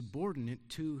functionally subordinate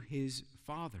to his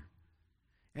Father.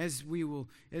 As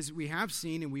we have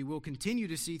seen and we will continue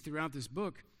to see throughout this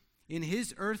book, in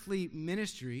his earthly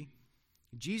ministry,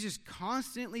 Jesus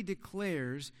constantly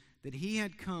declares that he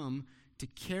had come to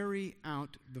carry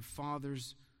out the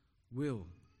Father's will.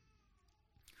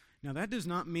 Now, that does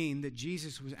not mean that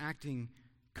Jesus was acting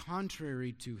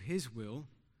contrary to his will,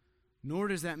 nor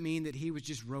does that mean that he was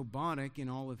just robotic in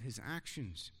all of his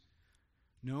actions.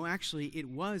 No, actually, it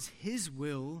was his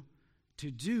will to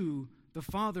do the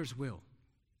Father's will.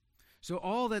 So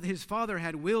all that his Father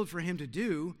had willed for him to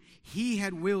do, he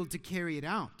had willed to carry it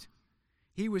out.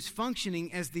 He was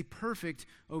functioning as the perfect,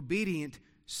 obedient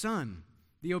Son,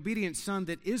 the obedient Son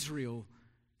that Israel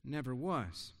never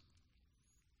was.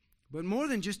 But more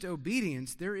than just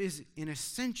obedience, there is an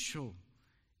essential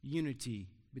unity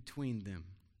between them.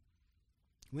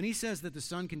 When he says that the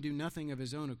Son can do nothing of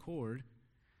his own accord,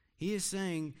 he is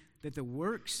saying that the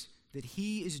works that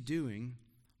he is doing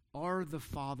are the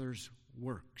Father's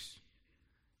works,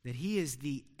 that he is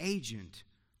the agent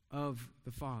of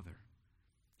the Father.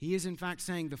 He is in fact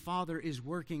saying the Father is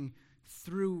working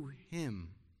through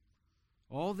him.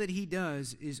 All that he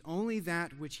does is only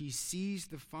that which he sees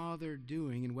the Father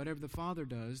doing, and whatever the Father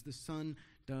does, the Son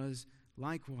does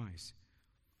likewise.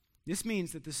 This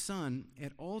means that the Son,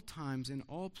 at all times and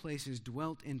all places,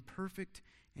 dwelt in perfect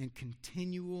and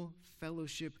continual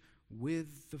fellowship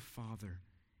with the Father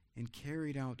and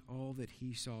carried out all that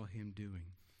he saw him doing.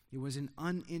 It was an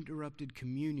uninterrupted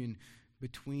communion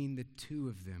between the two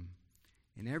of them.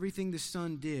 And everything the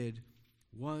Son did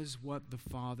was what the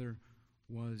Father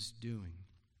was doing.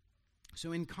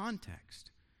 So in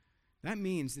context, that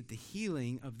means that the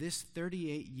healing of this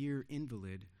 38-year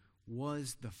invalid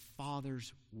was the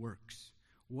Father's works,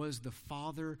 was the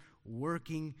Father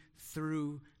working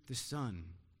through the Son.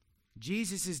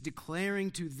 Jesus is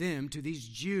declaring to them, to these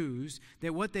Jews,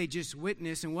 that what they just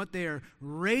witnessed and what they are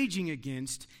raging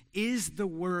against is the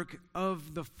work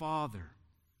of the Father.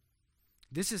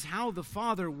 This is how the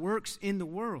Father works in the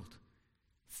world,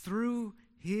 through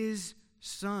his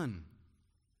Son.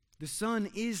 The Son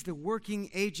is the working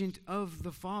agent of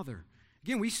the Father.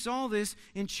 Again, we saw this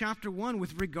in chapter 1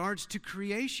 with regards to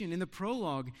creation in the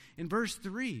prologue in verse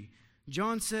 3.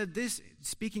 John said this,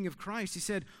 speaking of Christ, he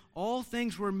said, all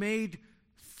things were made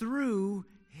through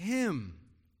him.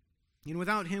 And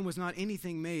without him was not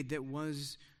anything made that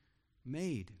was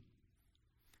made.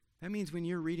 That means when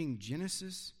you're reading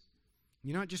Genesis,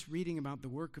 you're not just reading about the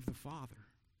work of the Father.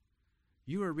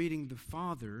 You are reading the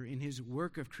Father in his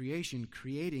work of creation,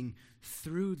 creating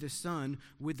through the Son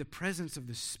with the presence of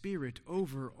the Spirit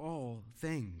over all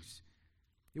things.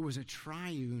 It was a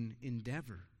triune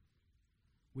endeavor,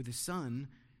 with the Son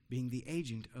being the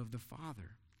agent of the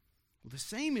Father. Well, the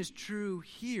same is true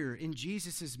here in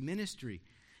Jesus' ministry.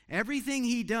 Everything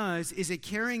he does is a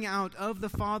carrying out of the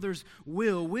Father's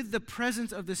will with the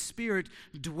presence of the Spirit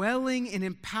dwelling and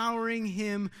empowering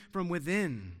him from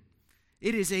within.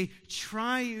 It is a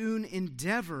triune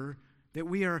endeavor that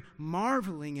we are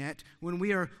marveling at when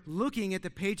we are looking at the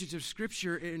pages of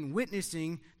Scripture and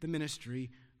witnessing the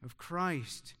ministry of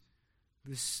Christ.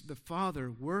 The Father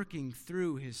working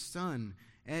through his Son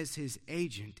as his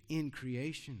agent in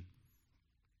creation.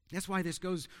 That's why this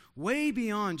goes way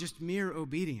beyond just mere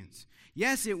obedience.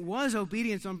 Yes, it was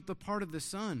obedience on the part of the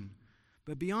Son,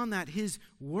 but beyond that, his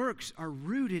works are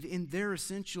rooted in their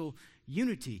essential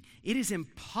unity. It is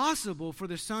impossible for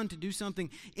the Son to do something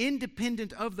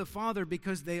independent of the Father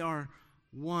because they are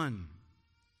one.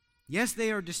 Yes, they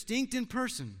are distinct in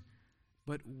person,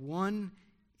 but one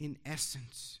in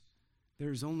essence.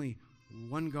 There is only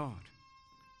one God.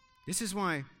 This is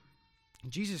why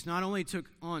Jesus not only took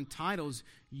on titles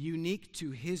unique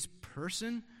to his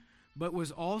person, but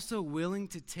was also willing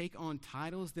to take on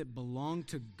titles that belong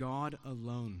to God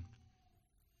alone,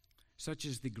 such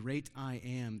as the great I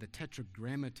Am, the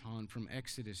Tetragrammaton from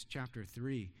Exodus chapter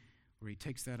 3, where he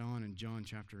takes that on in John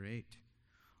chapter 8.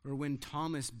 Or when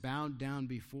Thomas bowed down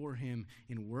before him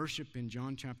in worship in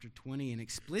John chapter 20 and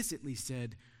explicitly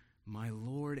said, "My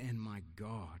Lord and my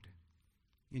God."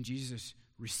 And Jesus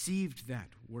received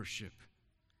that worship.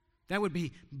 That would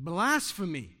be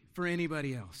blasphemy for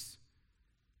anybody else.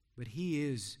 But he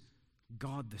is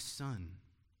God the Son.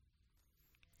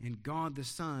 And God the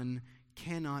Son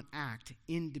cannot act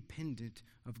independent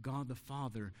of God the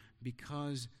Father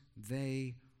because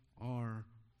they are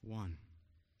one.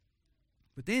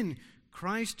 But then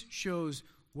Christ shows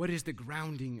what is the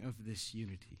grounding of this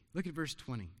unity. Look at verse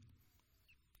 20.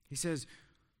 He says,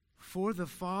 "For the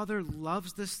Father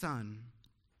loves the Son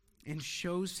and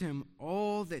shows him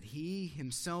all that he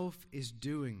himself is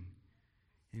doing.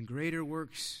 And greater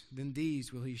works than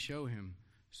these will he show him,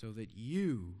 so that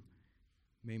you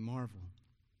may marvel."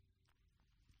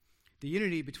 The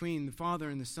unity between the Father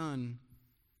and the Son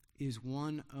is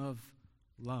one of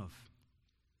love.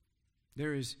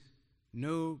 There is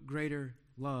no greater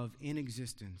love in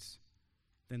existence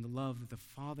than the love that the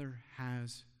Father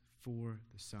has for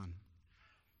the Son.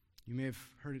 You may have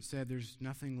heard it said there's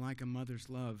nothing like a mother's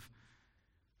love.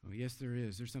 Oh, yes, there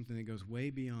is. There's something that goes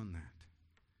way beyond that.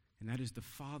 And that is the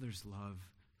Father's love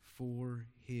for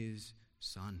his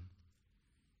Son.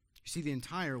 You see, the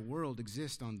entire world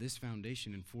exists on this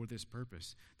foundation and for this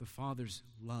purpose, the Father's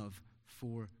love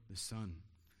for the Son.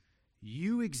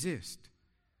 You exist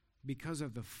because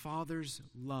of the Father's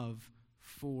love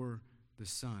for the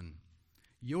Son.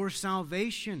 Your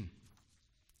salvation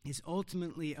is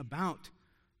ultimately about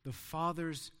the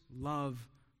Father's love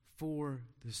for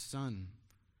the Son.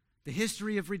 The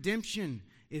history of redemption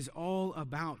is all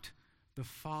about the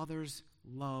Father's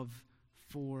love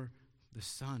for the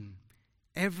Son.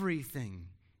 Everything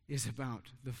is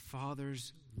about the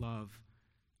Father's love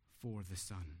for the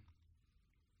Son.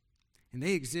 And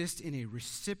they exist in a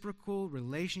reciprocal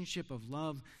relationship of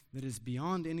love that is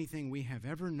beyond anything we have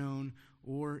ever known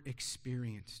or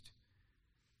experienced.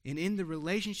 And in the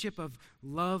relationship of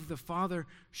love, the Father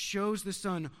shows the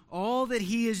Son all that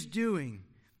he is doing,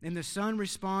 and the Son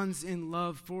responds in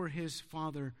love for his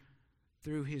Father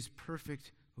through his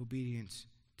perfect obedience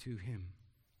to him.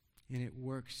 And it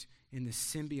works in the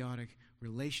symbiotic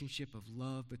relationship of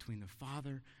love between the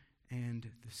Father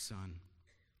and the Son.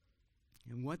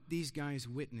 And what these guys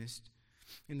witnessed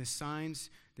in the signs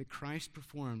that Christ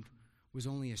performed was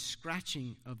only a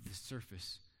scratching of the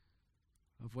surface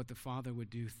of what the Father would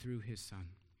do through his Son.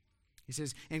 He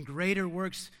says, "And greater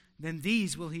works than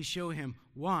these will he show him."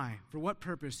 Why? For what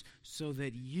purpose? So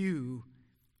that you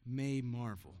may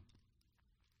marvel.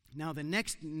 Now, the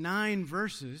next 9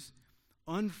 verses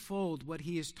unfold what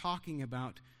he is talking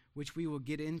about, which we will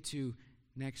get into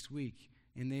next week.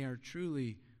 And they are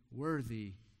truly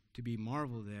worthy to be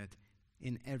marveled at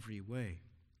in every way.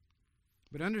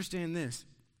 But understand this.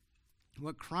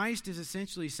 What Christ is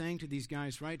essentially saying to these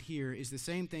guys right here is the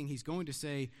same thing he's going to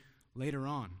say later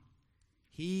on.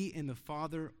 He and the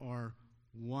Father are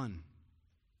one.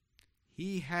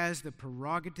 He has the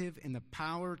prerogative and the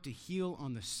power to heal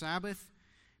on the Sabbath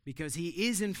because he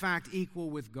is in fact equal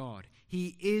with God.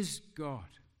 He is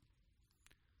God.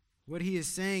 What he is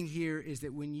saying here is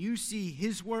that when you see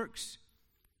his works,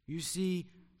 you see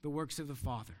the works of the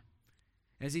Father.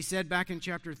 As he said back in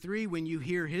chapter 3, when you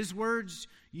hear his words,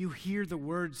 you hear the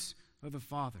words of the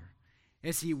Father.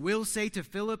 As he will say to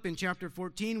Philip in chapter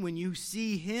 14, when you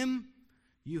see him,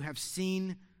 you have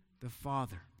seen the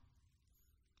Father.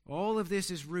 All of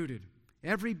this is rooted.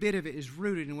 Every bit of it is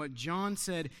rooted in what John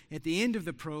said at the end of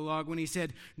the prologue when he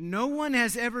said, "No one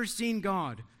has ever seen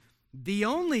God. The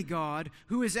only God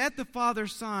who is at the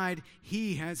Father's side,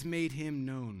 he has made him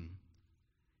known."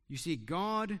 You see,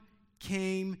 God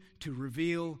came to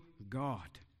reveal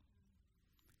God.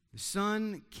 The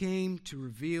Son came to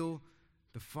reveal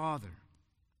the Father.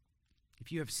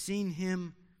 If you have seen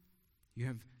him, you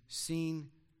have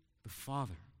seen the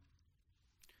Father.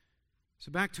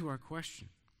 So back to our question.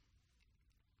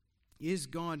 Is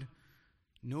God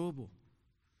knowable?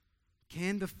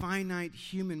 Can the finite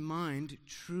human mind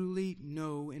truly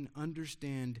know and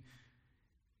understand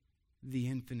the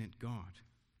infinite God?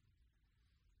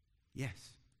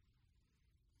 Yes.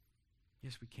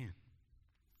 Yes, we can.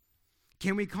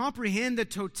 Can we comprehend the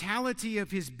totality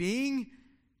of his being?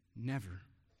 Never.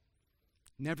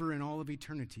 Never in all of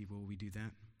eternity will we do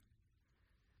that.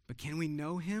 But can we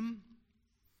know him?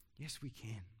 Yes, we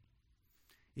can.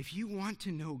 If you want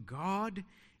to know God,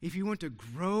 if you want to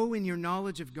grow in your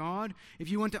knowledge of God, if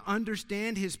you want to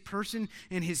understand his person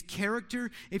and his character,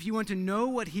 if you want to know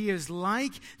what he is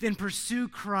like, then pursue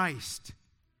Christ.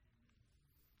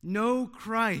 Know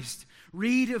Christ.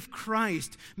 Read of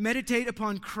Christ. Meditate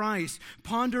upon Christ.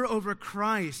 Ponder over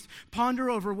Christ. Ponder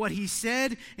over what he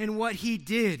said and what he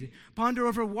did. Ponder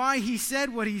over why he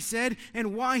said what he said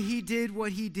and why he did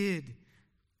what he did.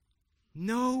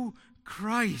 Know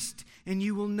Christ, and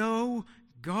you will know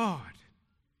God.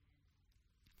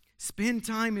 Spend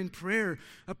time in prayer,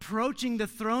 approaching the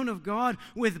throne of God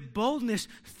with boldness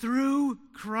through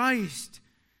Christ.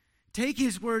 Take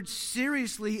his word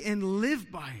seriously and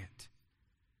live by it.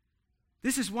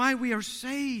 This is why we are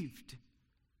saved.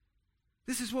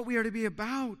 This is what we are to be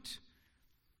about.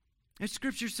 As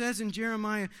Scripture says in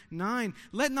Jeremiah 9,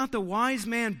 "Let not the wise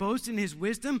man boast in his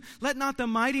wisdom. Let not the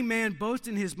mighty man boast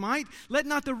in his might. Let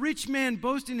not the rich man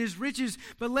boast in his riches.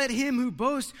 But let him who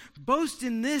boasts, boast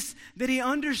in this, that he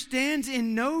understands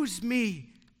and knows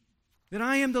me, that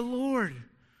I am the Lord,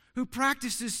 who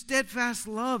practices steadfast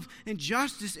love and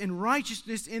justice and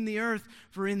righteousness in the earth.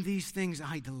 For in these things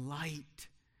I delight,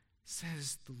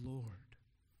 says the Lord."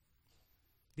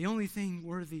 The only thing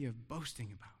worthy of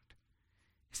boasting about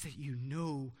is that you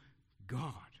know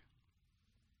God.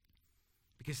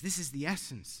 Because this is the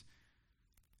essence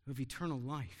of eternal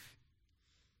life.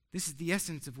 This is the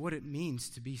essence of what it means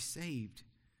to be saved.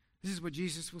 This is what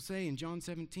Jesus will say in John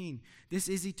 17. This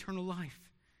is eternal life,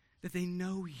 that they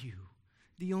know you,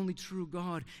 the only true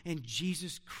God, and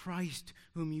Jesus Christ,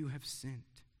 whom you have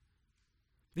sent.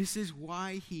 This is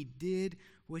why he did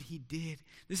what he did.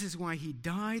 This is why he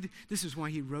died. This is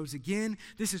why he rose again.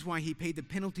 This is why he paid the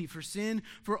penalty for sin,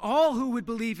 for all who would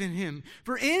believe in him,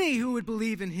 for any who would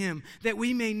believe in him, that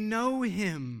we may know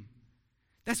him.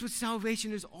 That's what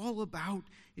salvation is all about,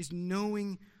 is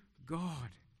knowing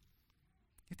God.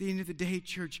 At the end of the day,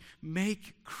 church,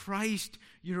 make Christ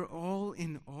your all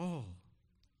in all.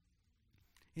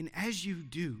 And as you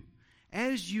do,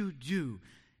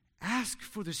 ask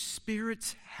for the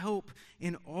Spirit's help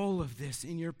in all of this,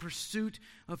 in your pursuit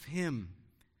of him.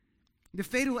 The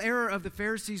fatal error of the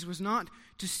Pharisees was not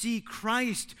to see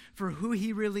Christ for who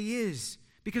he really is,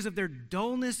 because of their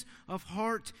dullness of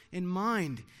heart and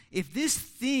mind. If this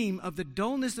theme of the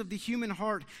dullness of the human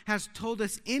heart has told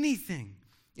us anything,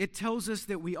 it tells us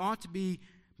that we ought to be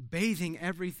bathing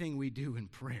everything we do in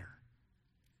prayer,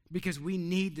 because we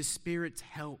need the Spirit's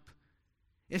help,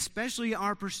 especially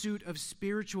our pursuit of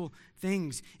spiritual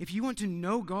things. If you want to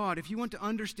know God, if you want to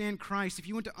understand Christ, if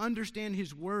you want to understand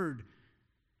his word,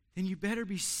 then you better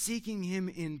be seeking him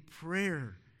in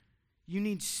prayer. You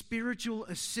need spiritual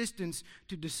assistance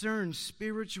to discern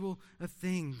spiritual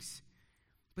things.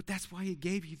 But that's why he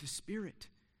gave you the Spirit.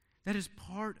 That is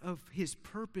part of his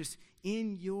purpose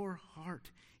in your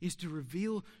heart, is to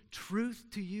reveal truth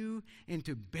to you and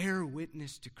to bear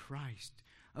witness to Christ.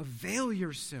 Avail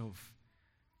yourself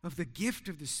of the gift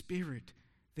of the Spirit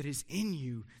that is in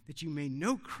you, that you may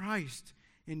know Christ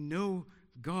and know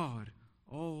God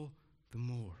all the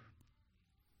more.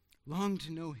 Long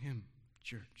to know him,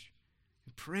 church,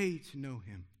 and pray to know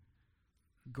him.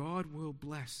 God will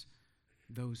bless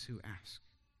those who ask.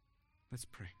 Let's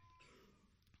pray.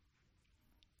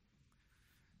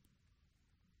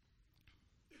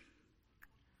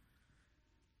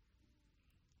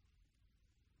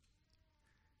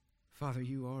 Father,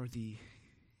 you are the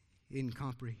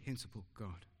incomprehensible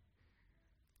God.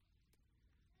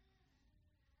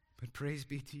 But praise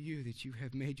be to you that you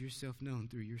have made yourself known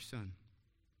through your Son.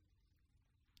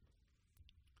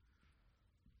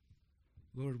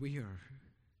 Lord, we are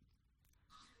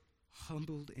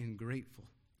humbled and grateful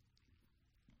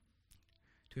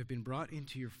to have been brought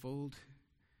into your fold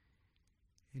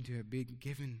and to have been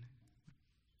given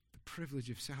the privilege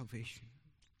of salvation,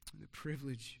 the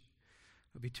privilege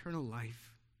of eternal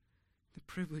life, the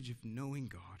privilege of knowing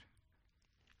God.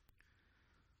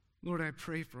 Lord, I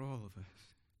pray for all of us.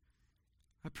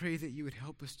 I pray that you would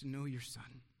help us to know your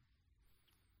Son.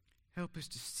 Help us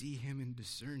to see him and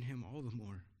discern him all the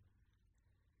more.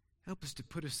 Help us to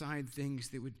put aside things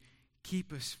that would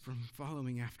keep us from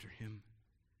following after him.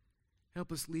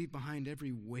 Help us leave behind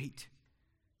every weight,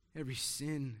 every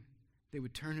sin that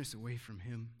would turn us away from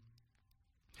him.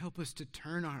 Help us to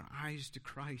turn our eyes to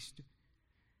Christ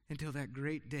until that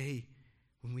great day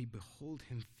when we behold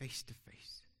him face to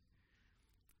face.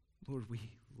 Lord,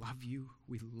 we love you.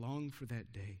 We long for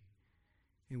that day.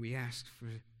 And we ask for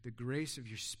the grace of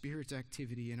your Spirit's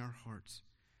activity in our hearts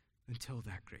until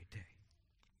that great day.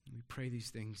 We pray these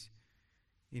things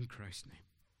in Christ's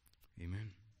name.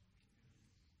 Amen.